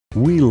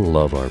We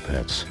love our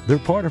pets. They're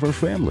part of our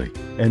family,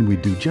 and we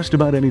do just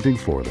about anything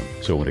for them.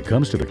 So when it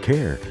comes to their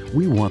care,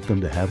 we want them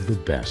to have the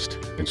best,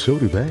 and so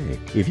do they.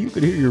 If you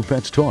could hear your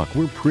pets talk,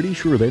 we're pretty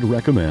sure they'd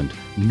recommend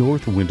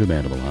North Windham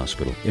Animal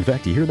Hospital. In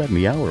fact, you hear that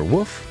meow or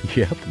woof?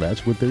 Yep,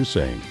 that's what they're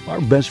saying.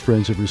 Our best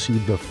friends have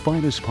received the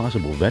finest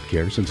possible vet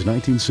care since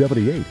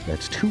 1978.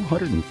 That's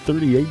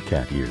 238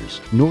 cat years.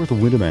 North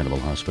Windham Animal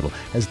Hospital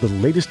has the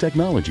latest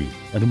technology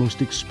and the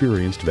most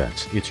experienced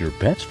vets. It's your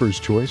pet's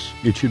first choice.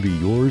 It should be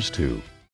yours too.